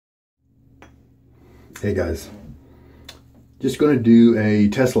Hey guys, just going to do a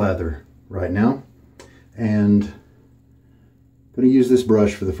test lather right now, and I'm going to use this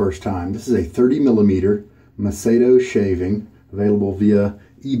brush for the first time. This is a 30mm Maseto shaving, available via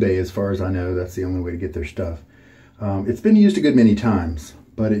eBay as far as I know. That's the only way to get their stuff. It's been used a good many times,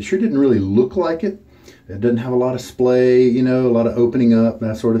 but it sure didn't really look like it. It doesn't have a lot of splay, you know, a lot of opening up,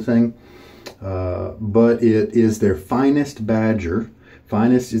 that sort of thing. But it is their finest badger.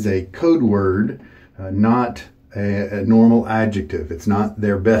 Finest is a code word, not a normal adjective. It's not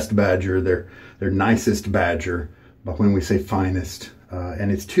their best badger, their nicest badger, but when we say finest.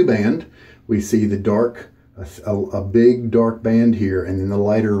 And it's two band. We see the dark, a big dark band here, and then the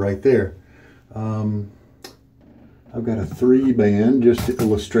lighter right there. I've got a 3 band just to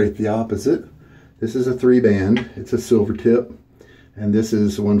illustrate the opposite. This is a 3 band. It's a silver tip, and this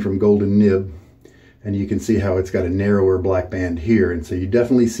is one from Golden Nib. And you can see how it's got a narrower black band here, and so you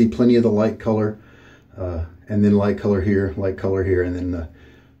definitely see plenty of the light color, and then light color here, and then the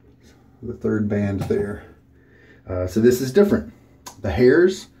 3rd band there. So this is different. The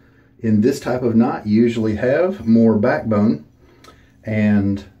hairs in this type of knot usually have more backbone,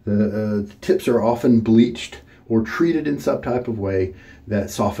 and the tips are often bleached or treated in some type of way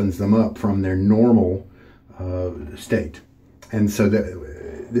that softens them up from their normal state. And so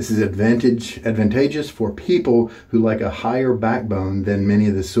this is advantageous for people who like a higher backbone than many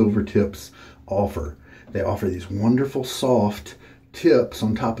of the silver tips offer. They offer these wonderful soft tips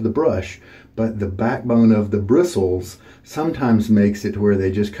on top of the brush, but the backbone of the bristles sometimes makes it to where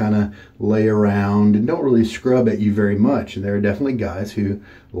they just kind of lay around and don't really scrub at you very much. And there are definitely guys who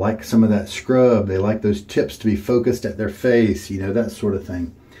like some of that scrub. They like those tips to be focused at their face, you know, that sort of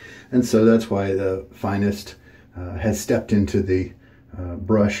thing. And so that's why the Finest has stepped into the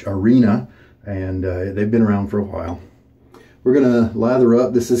brush arena, and they've been around for a while. We're gonna lather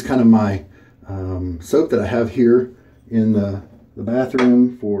up. This is kind of my soap that I have here in the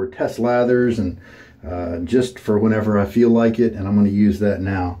bathroom for test lathers, and just for whenever I feel like it, and I'm going to use that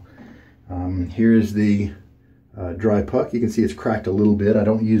now. Here's the dry puck. You can see it's cracked a little bit. I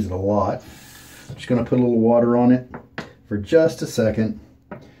don't use it a lot. I'm just going to put a little water on it for just a second,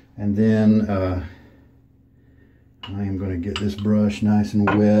 and then I am going to get this brush nice and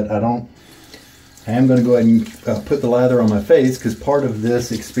wet. I am going to go ahead and put the lather on my face, because part of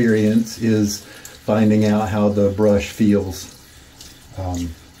this experience is finding out how the brush feels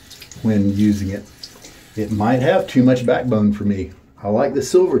when using it. It might have too much backbone for me. I like the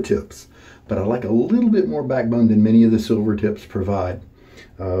silver tips, but I like a little bit more backbone than many of the silver tips provide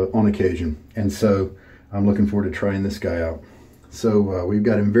on occasion. And so I'm looking forward to trying this guy out. So we've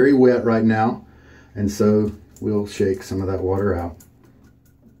got him very wet right now, and so we'll shake some of that water out.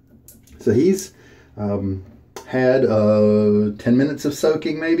 So he's had 10 minutes of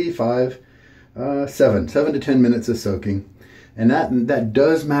soaking, maybe 7 to 10 minutes of soaking. And that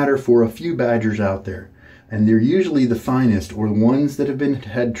does matter for a few badgers out there. And they're usually the finest, or the ones that have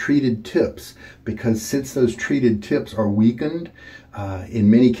had treated tips, because since those treated tips are weakened, in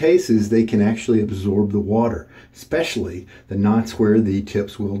many cases they can actually absorb the water, especially the knots where the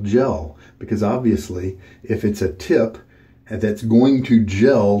tips will gel. Because obviously, if it's a tip that's going to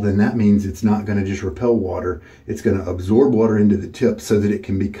gel, then that means it's not going to just repel water. It's going to absorb water into the tip so that it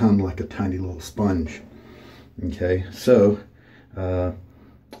can become like a tiny little sponge. Okay, so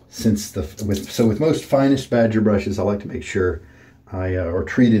with most finest badger brushes, I like to make sure or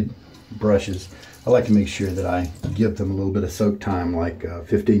treated brushes, I like to make sure that I give them a little bit of soak time, like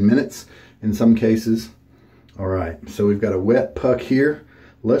 15 minutes in some cases. All right, so we've got a wet puck here.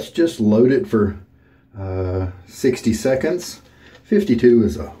 Let's just load it for 60 seconds. 52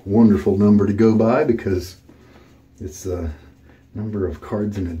 is a wonderful number to go by, because it's the number of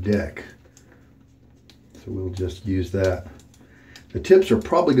cards in a deck. So we'll just use that. The tips are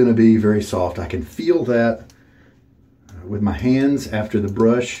probably going to be very soft. I can feel that with my hands after the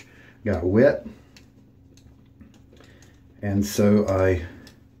brush got wet. And so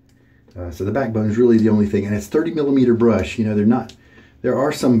so the backbone is really the only thing, and it's 30mm brush. You know, there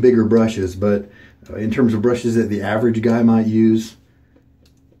are some bigger brushes, but in terms of brushes that the average guy might use,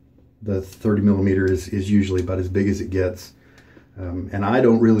 the 30mm is usually about as big as it gets. And I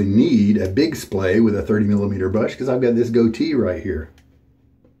don't really need a big splay with a 30mm brush, because I've got this goatee right here.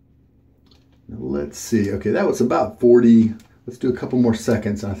 Now let's see. Okay, that was about 40. Let's do a couple more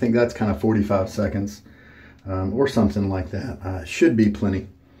seconds. I think that's kind of 45 seconds or something like that. Should be plenty.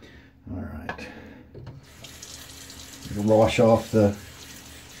 All right. Wash off the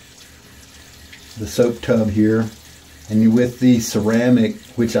soap tub here. And with the ceramic,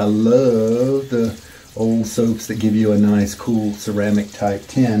 which I love, the old soaps that give you a nice cool ceramic type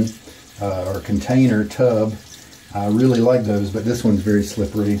tin, or container tub. I really like those, but this one's very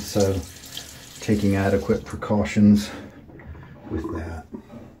slippery, so taking adequate precautions with that.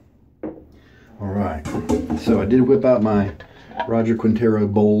 All right, so I did whip out my Roger Quintero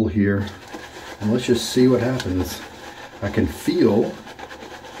bowl here, and let's just see what happens. I can feel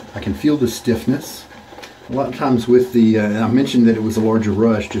the stiffness. A lot of times with the, and I mentioned that it was a larger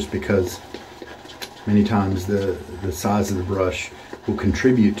brush just because many times the size of the brush will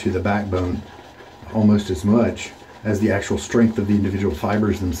contribute to the backbone almost as much as the actual strength of the individual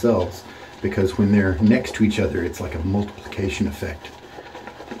fibers themselves, because when they're next to each other, it's like a multiplication effect.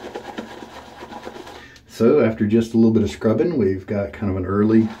 So after just a little bit of scrubbing, we've got kind of an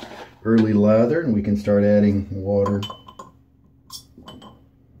early lather, and we can start adding water.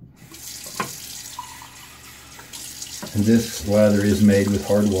 And this lather is made with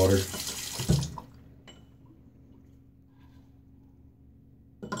hard water.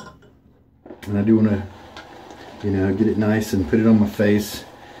 And I do want to, you know, get it nice and put it on my face.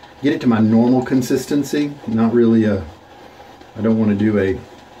 Get it to my normal consistency, not really I don't want to do a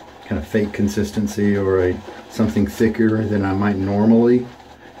kind of fake consistency or something thicker than I might normally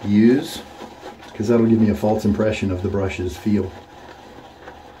use, because that'll give me a false impression of the brush's feel.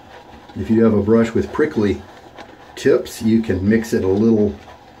 If you have a brush with prickly tips, you can mix it a little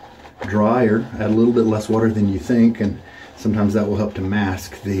drier, add a little bit less water than you think, and sometimes that will help to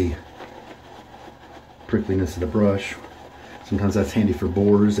mask the prickliness of the brush. Sometimes that's handy for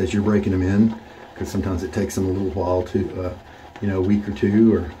borers as you're breaking them in, because sometimes it takes them a little while to, you know, a week or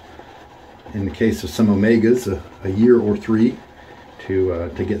two, or in the case of some omegas, a year or 3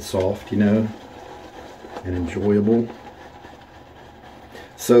 to get soft, you know, and enjoyable.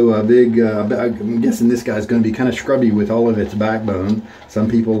 So I'm guessing this guy's going to be kind of scrubby with all of its backbone. Some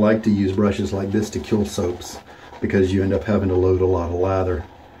people like to use brushes like this to kill soaps, because you end up having to load a lot of lather,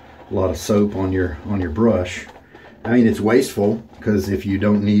 a lot of soap on your brush. I mean, it's wasteful, because if you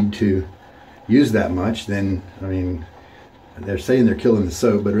don't need to use that much, then, I mean, they're saying they're killing the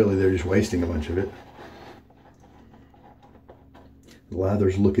soap, but really they're just wasting a bunch of it. The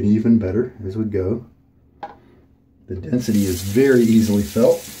lather's looking even better as we go. The density is very easily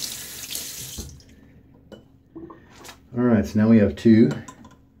felt. All right, so now we have 2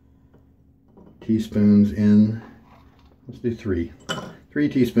 teaspoons in, let's do 3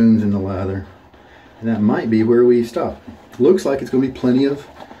 teaspoons in the lather. And that might be where we stop. Looks like it's going to be plenty of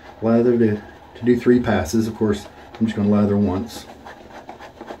lather to do 3 passes. Of course, I'm just going to lather once.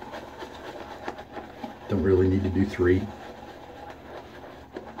 Don't really need to do 3.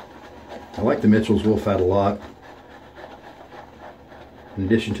 I like the Mitchell's Wolfat a lot. In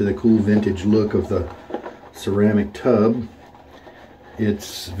addition to the cool vintage look of the ceramic tub,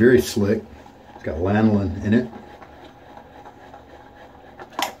 it's very slick. It's got lanolin in it.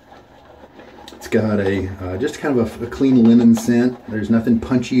 It's got a just kind of a clean linen scent. There's nothing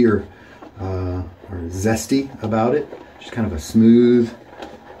punchy or zesty about it. Just kind of a smooth,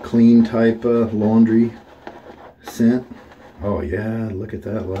 clean type laundry scent. Oh yeah, look at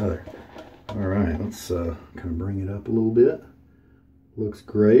that lather. All right, let's kind of bring it up a little bit. Looks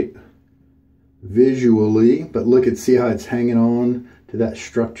great visually, but look at, see how it's hanging on to that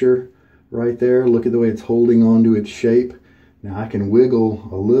structure right there. Look at the way it's holding on to its shape. Now I can wiggle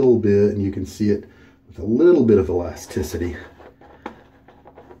a little bit and you can see it with a little bit of elasticity.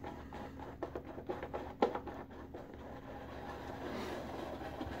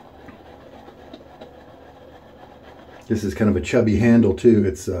 This is kind of a chubby handle too.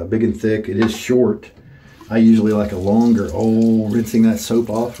 It's big and thick. It is short. I usually like a longer. Oh, rinsing that soap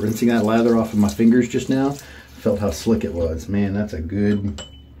off, rinsing that lather off of my fingers just now. Felt how slick it was. Man, that's a good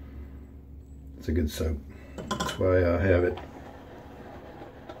soap. That's why I have it.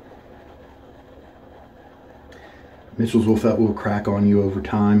 Mitchell's Wolfat will crack on you over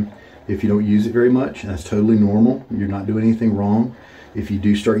time if you don't use it very much. That's totally normal. You're not doing anything wrong. If you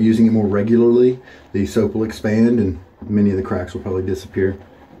do start using it more regularly, the soap will expand and many of the cracks will probably disappear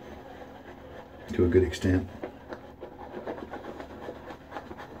to a good extent.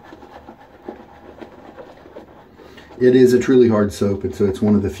 It is a truly hard soap, and so it's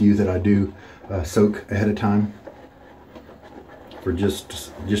one of the few that I do soak ahead of time for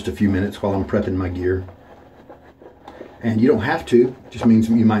just a few minutes while I'm prepping my gear. And you don't have to, it just means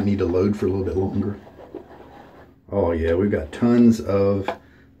you might need to load for a little bit longer. Oh yeah, we've got tons of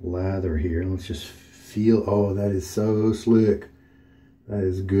lather here. Let's just feel, oh, that is so slick. That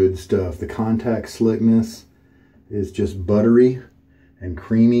is good stuff. The contact slickness is just buttery and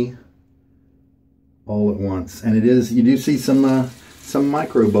creamy all at once. And it is, you do see some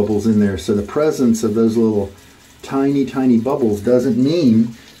micro bubbles in there. So the presence of those little tiny bubbles doesn't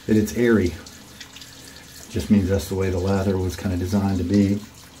mean that it's airy. Just means that's the way the lather was kind of designed to be.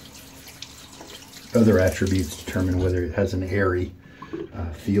 Other attributes determine whether it has an airy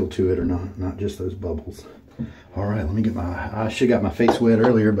feel to it or not just those bubbles. All right, let me get I should have got my face wet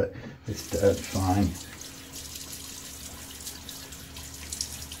earlier, but it's fine.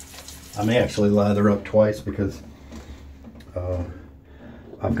 I may actually lather up twice because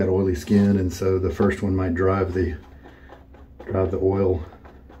I've got oily skin, and so the first one might drive the oil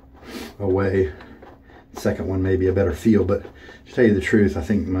away. The second one may be a better feel, but to tell you the truth, I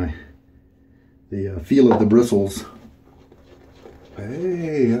think the feel of the bristles,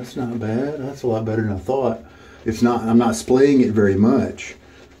 hey, that's not bad. That's a lot better than I thought. I'm not splaying it very much,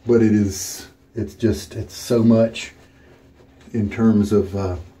 but it's so much in terms of,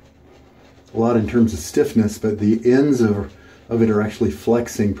 a lot in terms of stiffness, but the ends of it are actually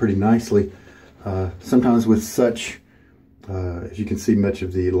flexing pretty nicely. Sometimes with such, as you can see, much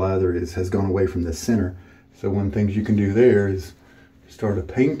of the lather has gone away from the center. So one of the things you can do there is start a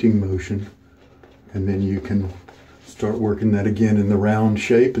painting motion, and then you can start working that again in the round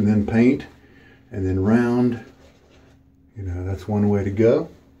shape, and then paint, and then round. You know, that's one way to go.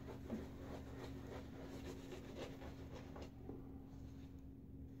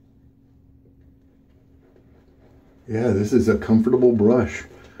 Yeah, this is a comfortable brush.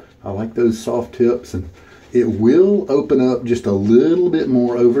 I like those soft tips, and it will open up just a little bit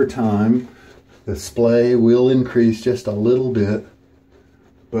more over time. The splay will increase just a little bit,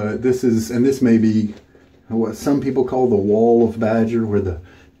 but this may be what some people call the wall of badger, where the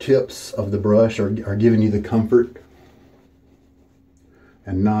tips of the brush are giving you the comfort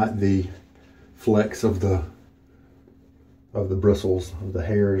and not the flex of the bristles, of the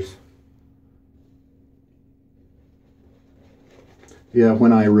hairs. Yeah,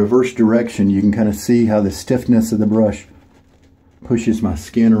 when I reverse direction, you can kind of see how the stiffness of the brush pushes my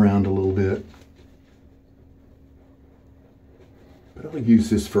skin around a little bit. But I'll use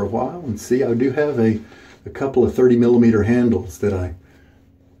this for a while and see. I do have a couple of 30mm handles that I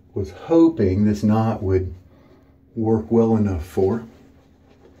was hoping this knot would work well enough for.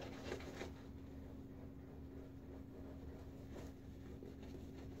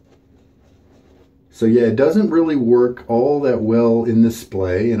 So yeah, it doesn't really work all that well in the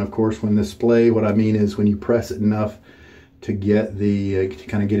splay. And of course, when the splay, what I mean is when you press it enough to get to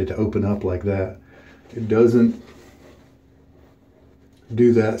kind of get it to open up like that, it doesn't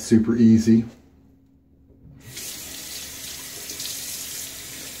do that super easy.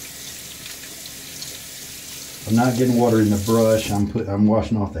 I'm not getting water in the brush. I'm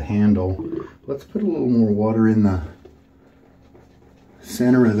washing off the handle. Let's put a little more water in the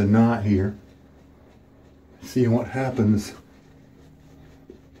center of the knot here. See what happens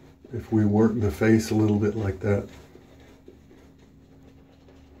if we work the face a little bit like that.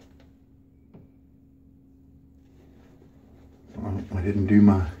 I didn't do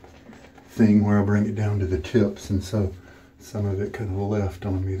my thing where I bring it down to the tips, and so some of it kind of left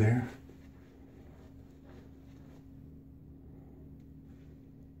on me there.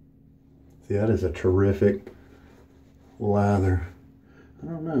 See, that is a terrific lather. I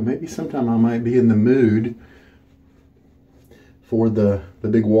don't know, maybe sometime I might be in the mood for the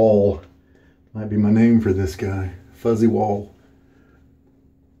big wall. Might be my name for this guy, Fuzzy Wall.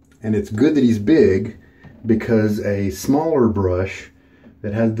 And it's good that he's big, because a smaller brush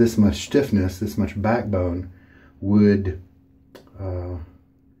that had this much stiffness, this much backbone, wouldn't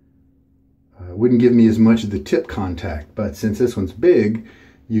give me as much of the tip contact. But since this one's big,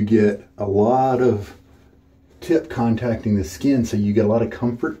 you get a lot of tip contacting the skin, so you get a lot of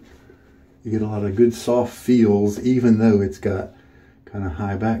comfort. You get a lot of good soft feels, even though it's got kind of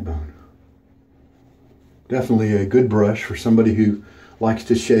high backbone. Definitely a good brush for somebody who likes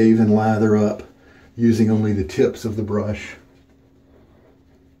to shave and lather up using only the tips of the brush.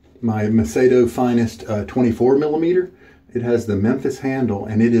 My Maseto Finest 24mm, it has the Memphis handle,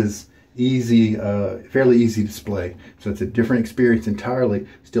 and it is easy, fairly easy to display. So it's a different experience entirely,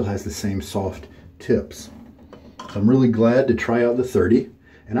 still has the same soft tips. So I'm really glad to try out the 30,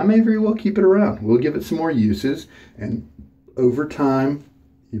 and I may very well keep it around. We'll give it some more uses, and over time,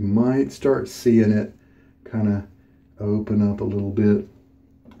 you might start seeing it kind of open up a little bit.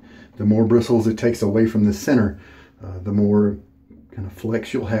 The more bristles it takes away from the center, the more kind of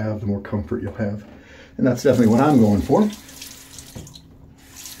flex you'll have, the more comfort you'll have. And that's definitely what I'm going for.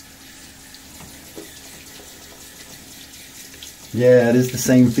 Yeah, it is the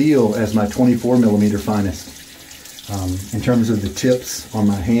same feel as my 24mm Finest. In terms of the tips on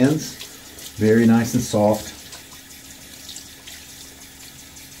my hands, very nice and soft.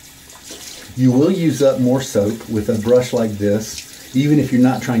 You will use up more soap with a brush like this even if you're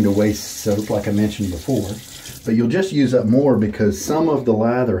not trying to waste soap like I mentioned before. But you'll just use up more because some of the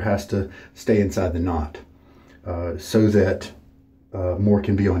lather has to stay inside the knot so that more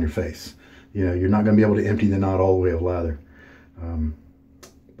can be on your face. You know, you're not going to be able to empty the knot all the way of lather.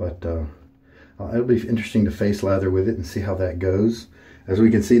 It'll be interesting to face lather with it and see how that goes. As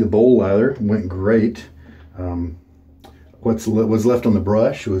we can see, the bowl lather went great. What was left on the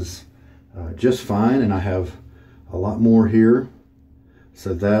brush was just fine, and I have a lot more here.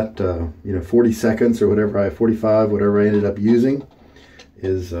 So that, 40 seconds or whatever, I have 45, whatever I ended up using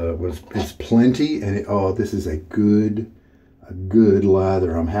is plenty. And this is a good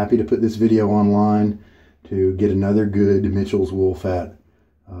lather. I'm happy to put this video online to get another good Mitchell's Wool Fat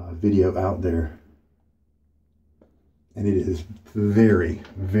video out there. And it is very,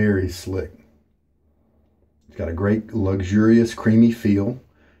 very slick. It's got a great luxurious creamy feel.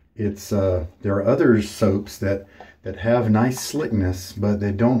 There are other soaps that have nice slickness, but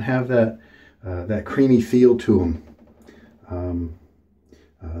they don't have that creamy feel to them.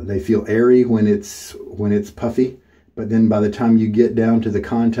 They feel airy when it's puffy, but then by the time you get down to the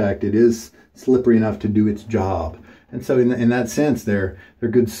contact, it is slippery enough to do its job. And so in that sense, they're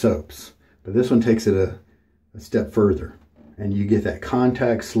good soaps. But this one takes it a step further, and you get that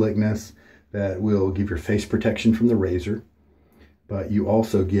contact slickness that will give your face protection from the razor, but you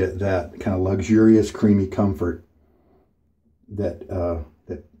also get that kind of luxurious creamy comfort that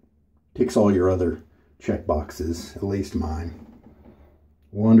ticks all your other check boxes, at least mine.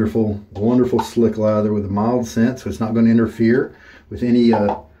 Wonderful, wonderful slick lather with a mild scent, so it's not going to interfere with any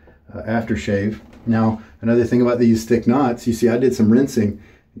aftershave. Now, another thing about these thick knots, you see I did some rinsing.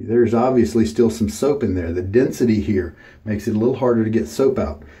 There's obviously still some soap in there. The density here makes it a little harder to get soap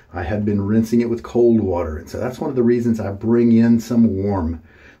out. I had been rinsing it with cold water, and so that's one of the reasons I bring in some warm,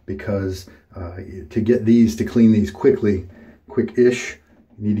 because to get these, to clean these quick-ish,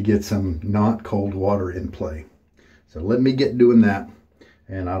 you need to get some not cold water in play. So let me get doing that,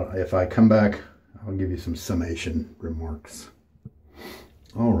 and if I come back, I'll give you some summation remarks.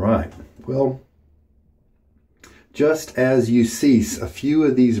 All right, well, just as you see, a few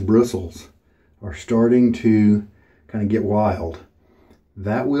of these bristles are starting to kind of get wild.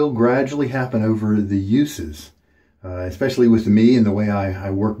 That will gradually happen over the uses, especially with me and the way I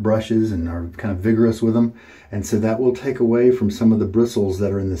work brushes and are kind of vigorous with them. And so that will take away from some of the bristles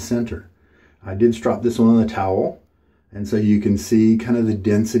that are in the center. I did strop this one on the towel, and so you can see kind of the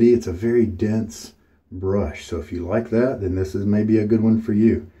density. It's a very dense brush. So if you like that, then this is maybe a good one for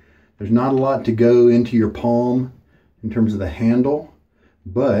you. There's not a lot to go into your palm in terms of the handle,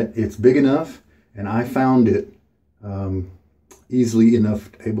 but it's big enough, and I found it easily enough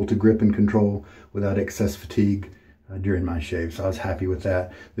able to grip and control without excess fatigue during my shave. So I was happy with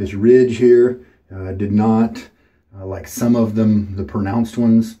that. This ridge here did not, like some of them, the pronounced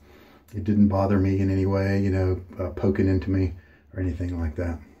ones, it didn't bother me in any way, poking into me or anything like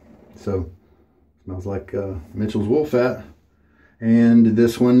that. So smells like Mitchell's Wool Fat. And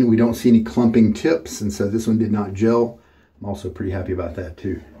this one, we don't see any clumping tips, and so this one did not gel. I'm also pretty happy about that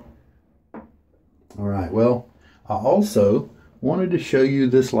too. All right, well, I also wanted to show you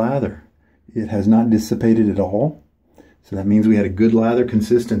this lather. It has not dissipated at all. So that means we had a good lather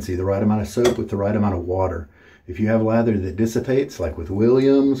consistency, the right amount of soap with the right amount of water. If you have lather that dissipates, like with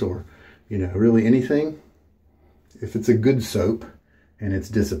Williams or, really anything, if it's a good soap and it's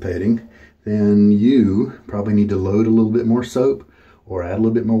dissipating, then you probably need to load a little bit more soap or add a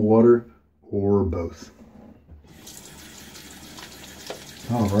little bit more water, or both.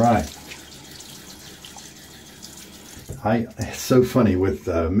 All right. It's so funny with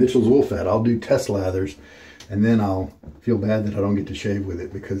Mitchell's Wool Fat. I'll do test lathers, and then I'll feel bad that I don't get to shave with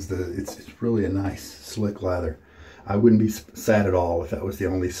it because it's really a nice slick lather. I wouldn't be sad at all if that was the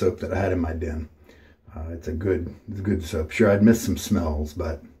only soap that I had in my den. It's a good soap. Sure, I'd miss some smells,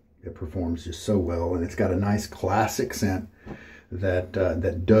 but it performs just so well, and it's got a nice classic scent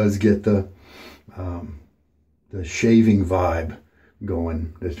that does get the shaving vibe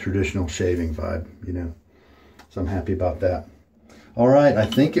going, the traditional shaving vibe, So I'm happy about that. All right, I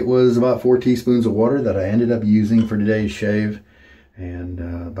think it was about 4 teaspoons of water that I ended up using for today's shave, and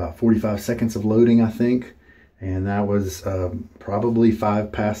about 45 seconds of loading, I think. And that was probably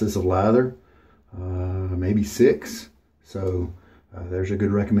 5 passes of lather, maybe 6. So there's a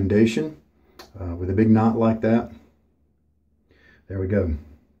good recommendation with a big knot like that. There we go.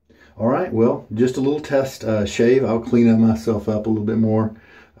 All right, well, just a little test shave. I'll clean myself up a little bit more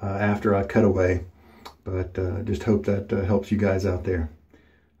after I cut away. But just hope that helps you guys out there.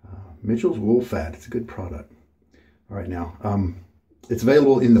 Mitchell's Wool Fat, it's a good product. All right, now, it's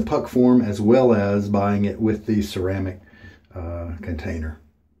available in the puck form as well as buying it with the ceramic container.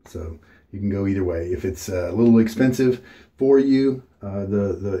 So you can go either way. If it's a little expensive for you,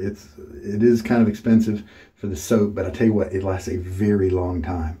 it is kind of expensive for the soap, but I tell you what, it lasts a very long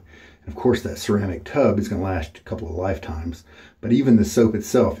time. And of course, that ceramic tub is going to last a couple of lifetimes. But even the soap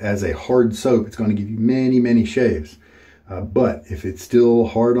itself, as a hard soap, it's going to give you many, many shaves. But if it's still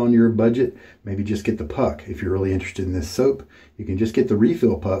hard on your budget, maybe just get the puck. If you're really interested in this soap, you can just get the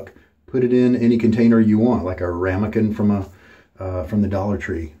refill puck, put it in any container you want, like a ramekin from the Dollar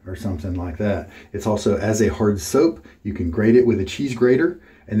Tree or something like that. It's also, as a hard soap, you can grate it with a cheese grater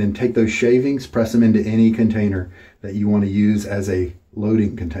and then take those shavings, press them into any container that you want to use as a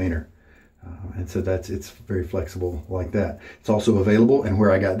loading container. And so it's very flexible like that. It's also available, and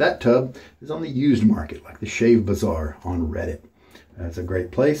where I got that tub is on the used market, like the Shave Bazaar on Reddit. It's a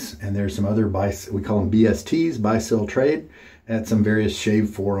great place, and there's some other, we call them BSTs, buy, sell, trade, at some various shave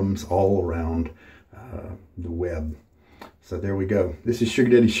forums all around the web. So there we go. This is Sugar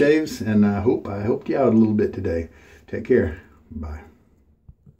Daddy Shaves, and I hope I helped you out a little bit today. Take care. Bye.